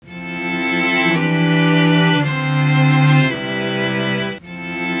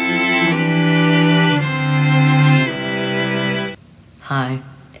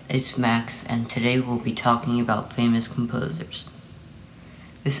it's Max, and today we'll be talking about famous composers.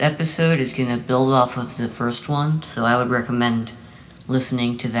 This episode is going to build off of the first one, so I would recommend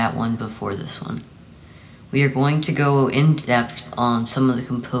listening to that one before this one. We are going to go in depth on some of the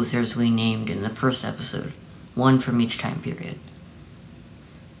composers we named in the first episode, one from each time period.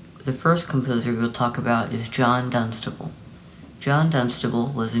 The first composer we'll talk about is John Dunstable. John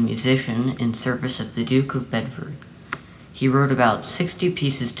Dunstable was a musician in service of the Duke of Bedford. He wrote about 60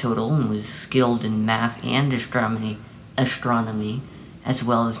 pieces total and was skilled in math and astronomy, as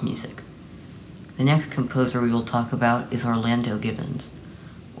well as music. The next composer we will talk about is Orlando Gibbons.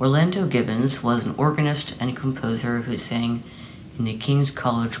 Orlando Gibbons was an organist and composer who sang in the King's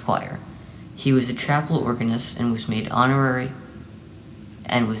College Choir. He was a chapel organist and was made honorary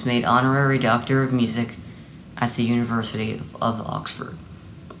Doctor of Music at the University of Oxford.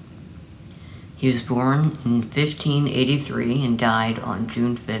 He was born in 1583 and died on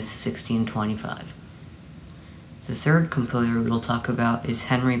June 5, 1625. The third composer we will talk about is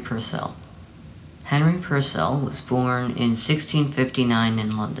Henry Purcell. Henry Purcell was born in 1659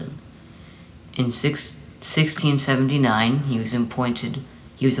 in London. In 1679, he was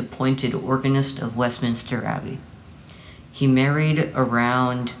appointed organist of Westminster Abbey. He married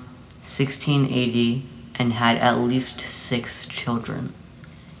around 1680 and had at least 6 children.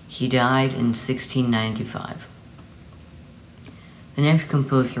 He died in 1695. The next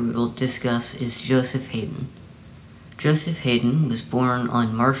composer we will discuss is Joseph Haydn. Joseph Haydn was born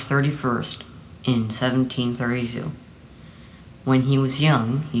on March 31st in 1732. When he was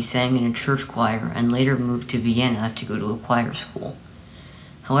young, he sang in a church choir and later moved to Vienna to go to a choir school.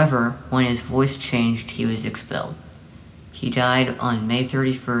 However, when his voice changed, he was expelled. He died on May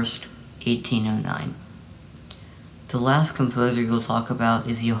 31st, 1809. The last composer we'll talk about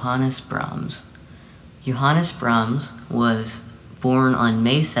is Johannes Brahms. Johannes Brahms was born on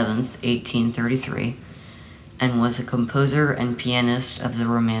May 7th, 1833, and was a composer and pianist of the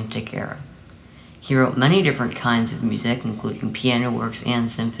Romantic era. He wrote many different kinds of music, including piano works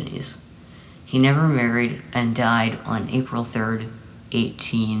and symphonies. He never married and died on April 3rd,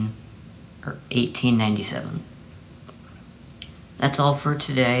 1897. That's all for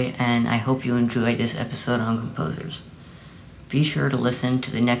today, and I hope you enjoyed this episode on composers. Be sure to listen to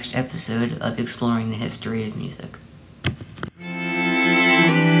the next episode of Exploring the History of Music.